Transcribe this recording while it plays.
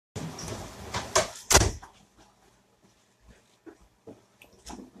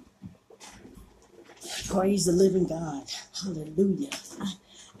Praise the living God. Hallelujah.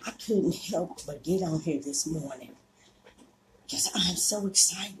 I couldn't help but get on here this morning because I'm so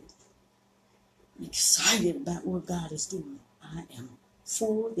excited. I'm excited about what God is doing. I am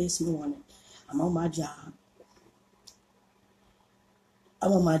full this morning. I'm on my job.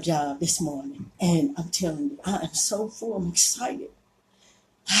 I'm on my job this morning, and I'm telling you, I am so full. I'm excited.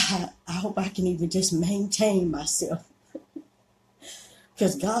 I hope I can even just maintain myself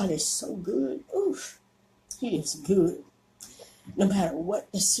because God is so good. Oof, He is good. No matter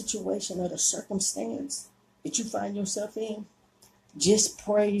what the situation or the circumstance that you find yourself in, just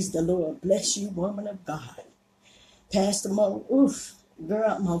praise the Lord. Bless you, woman of God. Pastor Mo, oof,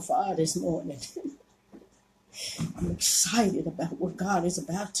 girl, I'm on fire this morning. I'm excited about what God is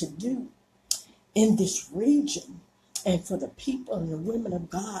about to do in this region and for the people and the women of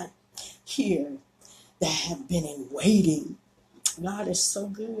God here that have been in waiting. God is so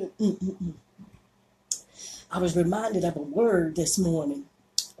good. I was reminded of a word this morning.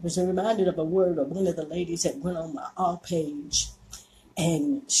 I was reminded of a word of one of the ladies that went on my all page,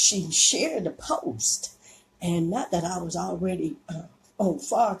 and she shared a post. And not that I was already on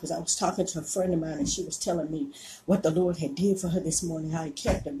fire, because I was talking to a friend of mine and she was telling me what the Lord had did for her this morning, how He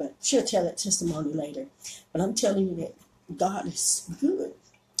kept her. But she'll tell that testimony later. But I'm telling you that God is good.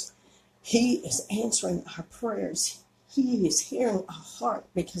 He is answering our prayers. He is hearing our heart,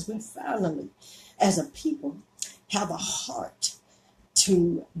 because we finally, as a people, have a heart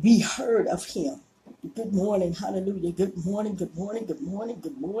to be heard of Him. Good morning, hallelujah. Good morning, good morning, good morning,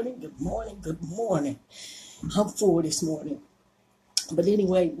 good morning, good morning, good morning. I'm full this morning. But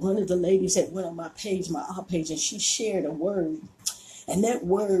anyway, one of the ladies that went on my page, my all page, and she shared a word. And that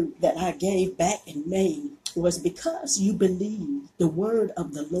word that I gave back in May was, because you believe the word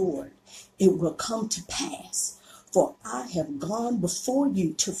of the Lord, it will come to pass. For I have gone before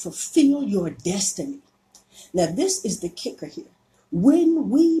you to fulfill your destiny. Now, this is the kicker here. When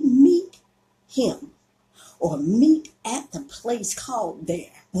we meet Him, or meet at the place called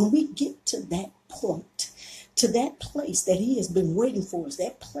there, when we get to that point, to that place that He has been waiting for us,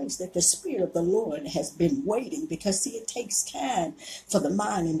 that place that the Spirit of the Lord has been waiting, because see, it takes time for the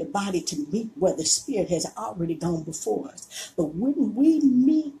mind and the body to meet where the Spirit has already gone before us. But when we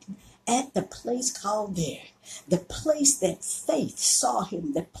meet at the place called there, the place that faith saw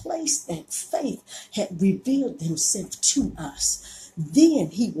Him, the place that faith had revealed Himself to us, then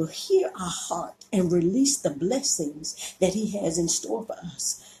He will hear our heart and release the blessings that He has in store for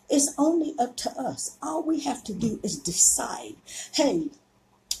us. It's only up to us. All we have to do is decide, hey,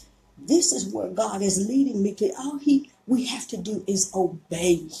 this is where God is leading me to. All we have to do is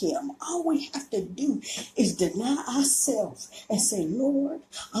obey Him. All we have to do is deny ourselves and say, Lord,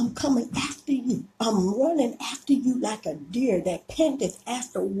 I'm coming after you. I'm running after you like a deer that panteth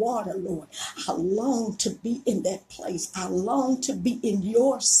after water, Lord. I long to be in that place. I long to be in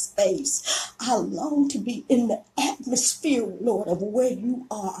your space. I long to be in the atmosphere, Lord, of where you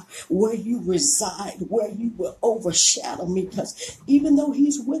are, where you reside, where you will overshadow me. Because even though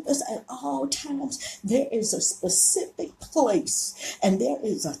He's with us at all times, there is a specific place and there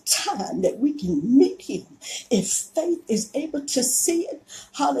is a time that we can meet Him. If faith is able to see it,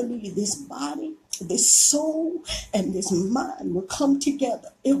 hallelujah, this body, this soul, and this mind will come together.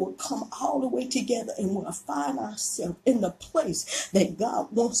 It will come all the way together, and we'll find ourselves in the place that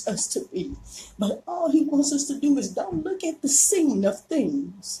God wants us to be. But all He wants us to do is don't look at the scene of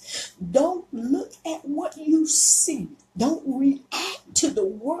things. Don't look at what you see. Don't react to the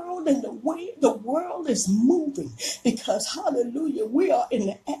world and the way the world is moving, because hallelujah, we are in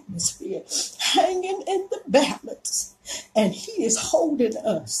the atmosphere, hanging in the balance, and He is holding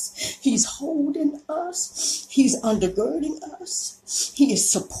us. He's holding us. He's undergirding us. He is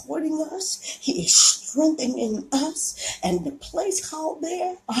supporting us. He is strengthening us. And the place called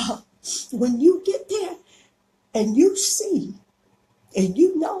there, when you get there and you see and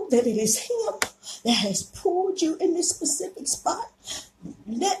you know that it is Him that has pulled you in this specific spot,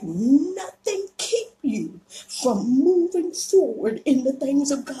 let nothing keep you from moving forward in the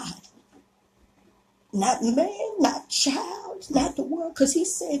things of God. Not man, not child, not the world. Because He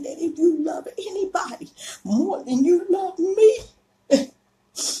said that if you love anybody more than you love me,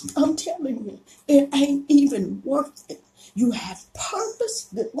 I'm telling you, it ain't even worth it. You have purpose.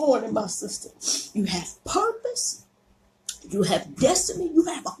 Good morning, my sister. You have purpose. You have destiny. You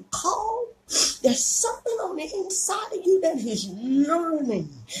have a call. There's something on the inside of you that is yearning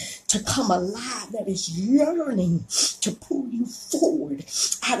to come alive, that is yearning to pull you forward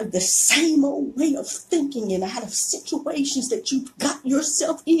out of the same old way of thinking and out of situations that you've got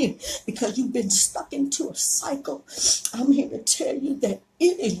yourself in because you've been stuck into a cycle. I'm here to tell you that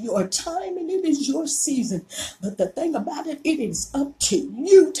It is your time and it is your season. But the thing about it, it is up to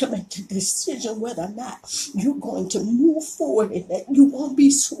you to make the decision whether or not you're going to move forward and that you won't be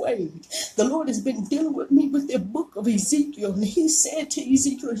swayed. The Lord has been dealing with me with the book of Ezekiel, and he said to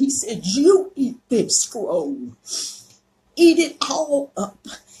Ezekiel, he said, you eat this scroll. Eat it all up.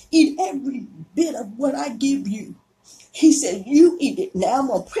 Eat every bit of what I give you. He said, you eat it. Now I'm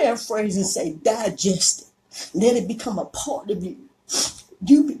going to paraphrase and say, digest it. Let it become a part of you.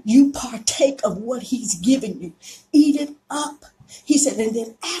 You partake of what he's given you. Eat it up. He said, and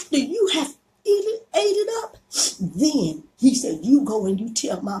then after you have ate it up, then he said, you go and you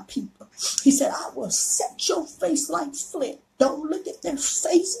tell my people. He said, I will set your face like flint. Don't look at their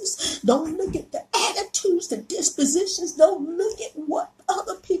faces. Don't look at the attitudes, the dispositions. Don't look at what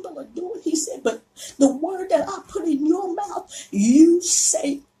other people are doing. He said, but the word that I put in your mouth, you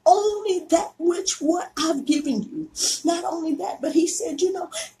say only that which what I've given you. Not only that, but he said,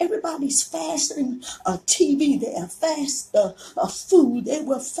 everybody's fasting TV. They are fast food. They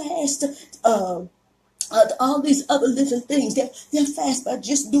will fast all these other different things. They're fast by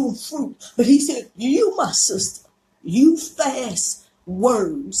just doing fruit. But he said, you, my sister, you fast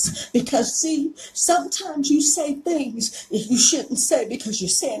words. Because see, sometimes you say things that you shouldn't say because you're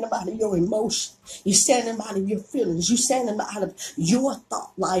saying them out of your emotion. You're saying them out of your feelings. You're saying them out of your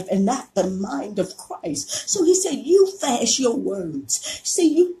thought life and not the mind of Christ. So he said, you fast your words.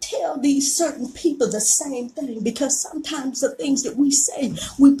 See, you tell these certain people the same thing, because sometimes the things that we say,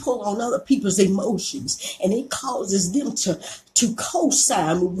 we pull on other people's emotions, and it causes them to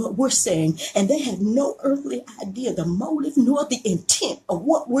co-sign with what we're saying, and they have no earthly idea the motive nor the intent of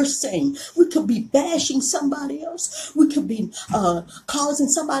what we're saying. We could be bashing somebody else. We could be causing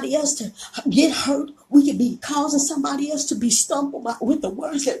somebody else to get hurt. We could be causing somebody else to be stumbled with the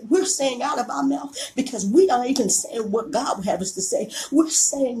words that we're saying out of our mouth, because we don't even say what God would have us to say. We're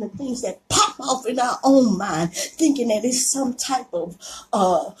saying the things that pop off in our own mind, thinking that it's some type of,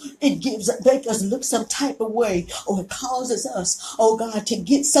 make us look some type of way, or it causes us, oh God, to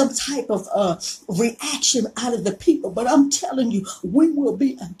get some type of reaction out of the people. But I'm telling you, we will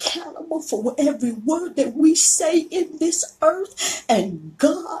be accountable for every word that we say in this earth, and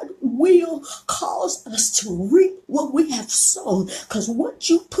God will cause us to reap what we have sown, because what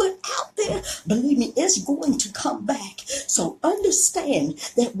you put out there, believe me, it's going to come back. So understand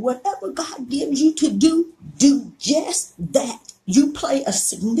that whatever God gives you to do just that. You play a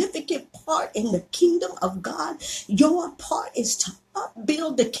significant part in the kingdom of God. Your part is to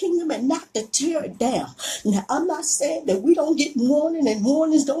upbuild the kingdom and not to tear it down. Now, I'm not saying that we don't get warning and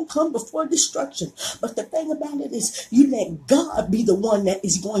warnings don't come before destruction. But the thing about it is, you let God be the one that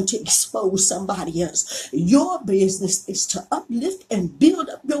is going to expose somebody else. Your business is to uplift and build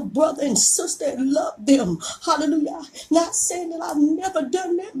up your brother and sister and love them. Hallelujah. Not saying that I've never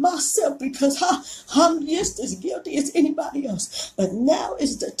done that myself, because I'm just as guilty as anybody else. But now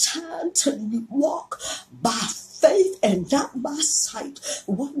is the time to walk by faith and not by sight.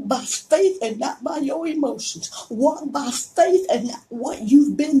 Walk by faith and not by your emotions. Walk by faith and not what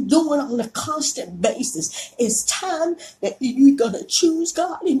you've been doing on a constant basis. It's time that you're going to choose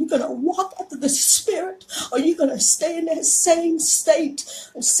God and you're going to walk after the Spirit, or you're going to stay in that same state,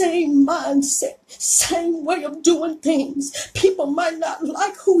 same mindset, same way of doing things. People might not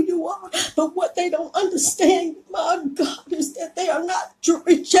like who you are, but what they don't understand, my God, is that they are not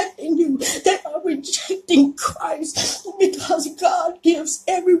rejecting you. They are rejecting Christ, because God gives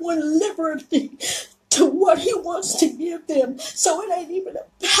everyone liberty to what he wants to give them. So it ain't even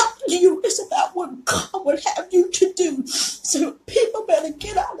about you. It's about what God would have you to do. So people better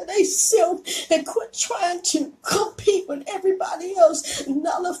get out of themselves and quit trying to compete with everybody else,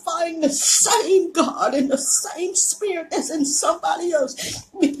 nullifying the same God and the same Spirit that's in somebody else.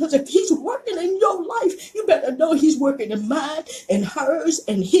 Because if he's working in your life, you better know he's working in mine and hers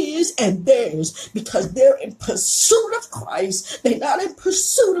and his and theirs, because they're in pursuit of Christ. They're not in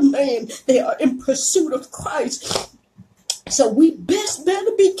pursuit of man. They are in pursuit of Christ. So we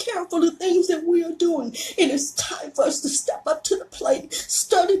better be careful of things that we are doing. It is time for us to step up to the plate,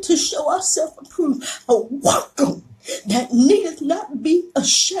 study to show ourselves approved, a worker that needeth not be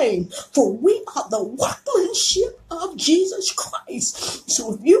ashamed, for we are the workmanship of Jesus Christ.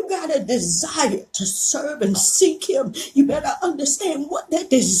 So if you got a desire to serve and seek him, you better understand what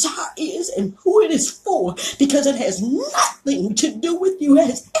that desire is and who it is for, because it has nothing to do with you. It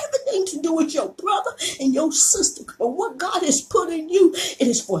has everything to do with your brother and your sister. But what God has put in you, it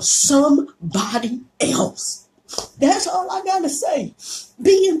is for somebody else. That's all I got to say.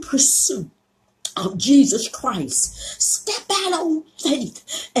 Be in pursuit of Jesus Christ. Step out on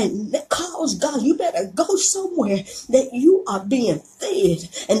faith and cause God. You better go somewhere that you are being fed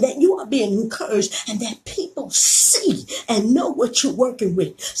and that you are being encouraged and that people see and know what you're working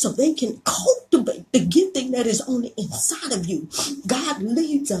with so they can cultivate the gifting that is on the inside of you. God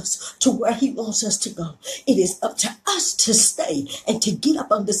leads us to where he wants us to go. It is up to us to stay and to get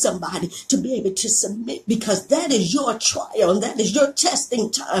up under somebody to be able to submit, because that is your trial and that is your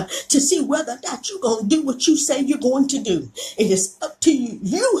testing time to see whether or not you're going to do what you say you're going to do. It is up to you.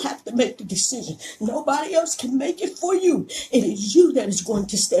 You have to make the decision. Nobody else can make it for you. It is you that is going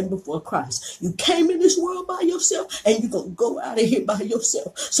to stand before Christ. You came in this world by yourself and you're going to go out of here by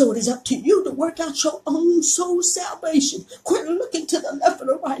yourself. So it is up to you to work out your own soul salvation. Quit looking to the left and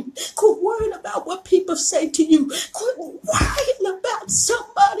the right. Quit worrying about what people say to you. Quit worrying about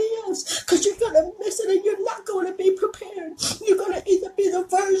somebody else, because you're going to miss it and you're not going to be prepared. You're going to either be the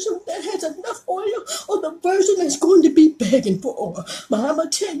version that has enough oil or the version that's going to be begging for oil. But I'm going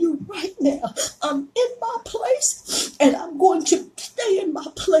to tell you right now, I'm in my place and I'm going to stay in my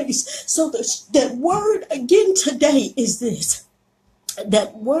place. So that word again today is this.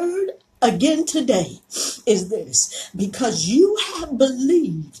 That word again today is this: because you have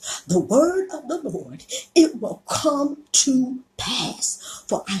believed the word of the Lord, it will come to pass.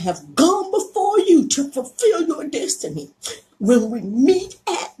 For I have gone before you to fulfill your destiny. When we meet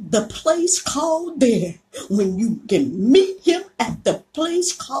at the place called there, when you can meet him at the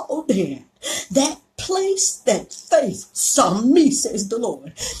place called there, that place, that faith saw me, says the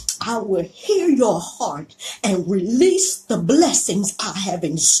Lord, I will hear your heart and release the blessings I have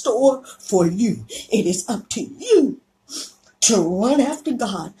in store for you. It is up to you to run after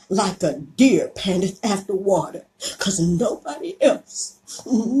God like a deer panteth after water, because nobody else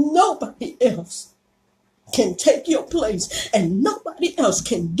can take your place, and nobody else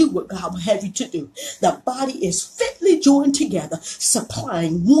can do what God will have you to do. The body is fitly joined together,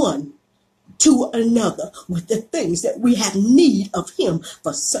 supplying one to another with the things that we have need of him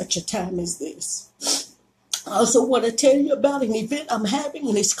for such a time as this. I also want to tell you about an event I'm having,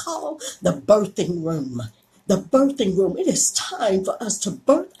 and it's called the birthing room. The birthing room. It is time for us to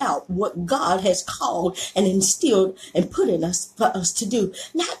birth out what God has called and instilled and put in us for us to do.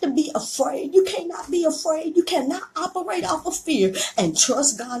 Not to be afraid. You cannot be afraid. You cannot operate off of fear and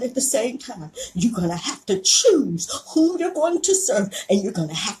trust God at the same time. You're going to have to choose whom you're going to serve, and you're going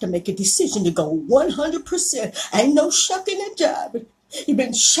to have to make a decision to go 100%. Ain't no shucking and jiving. You've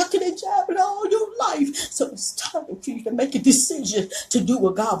been shucking and jiving all your life. So it's time for you to make a decision to do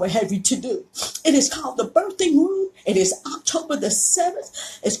what God will have you to do. It is called the birthing room. It is October the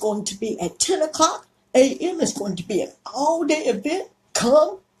 7th. It's going to be at 10 o'clock a.m. It's going to be an all-day event.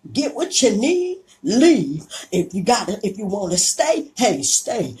 Come, get what you need, leave. If you want to stay, hey,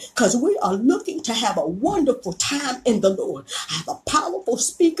 stay. Because we are looking to have a wonderful time in the Lord. I have a powerful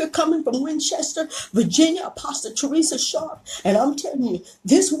speaker coming from Winchester, Virginia, Apostle Teresa Sharp. And I'm telling you,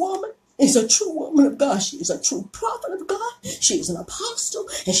 this woman is a true woman of God. She is a true prophet of God. She is an apostle,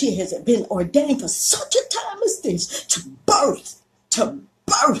 and she has been ordained for such a time as this to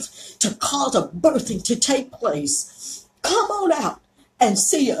cause a birthing to take place. Come on out and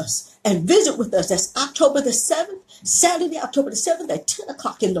see us and visit with us. That's October the 7th, Saturday, October the 7th at 10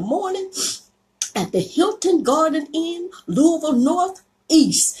 o'clock in the morning at the Hilton Garden Inn, Louisville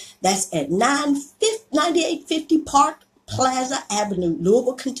Northeast. That's at 9850 Park Plaza Avenue,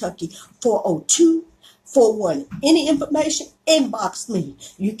 Louisville, Kentucky, 40241. Any information, inbox me.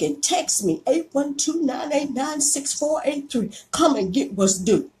 You can text me, 812-989-6483. Come and get what's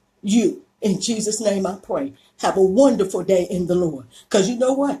due. You. In Jesus' name I pray. Have a wonderful day in the Lord. Because you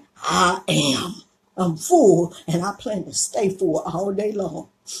know what? I'm full, and I plan to stay full all day long.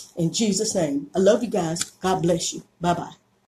 In Jesus' name. I love you guys. God bless you. Bye-bye.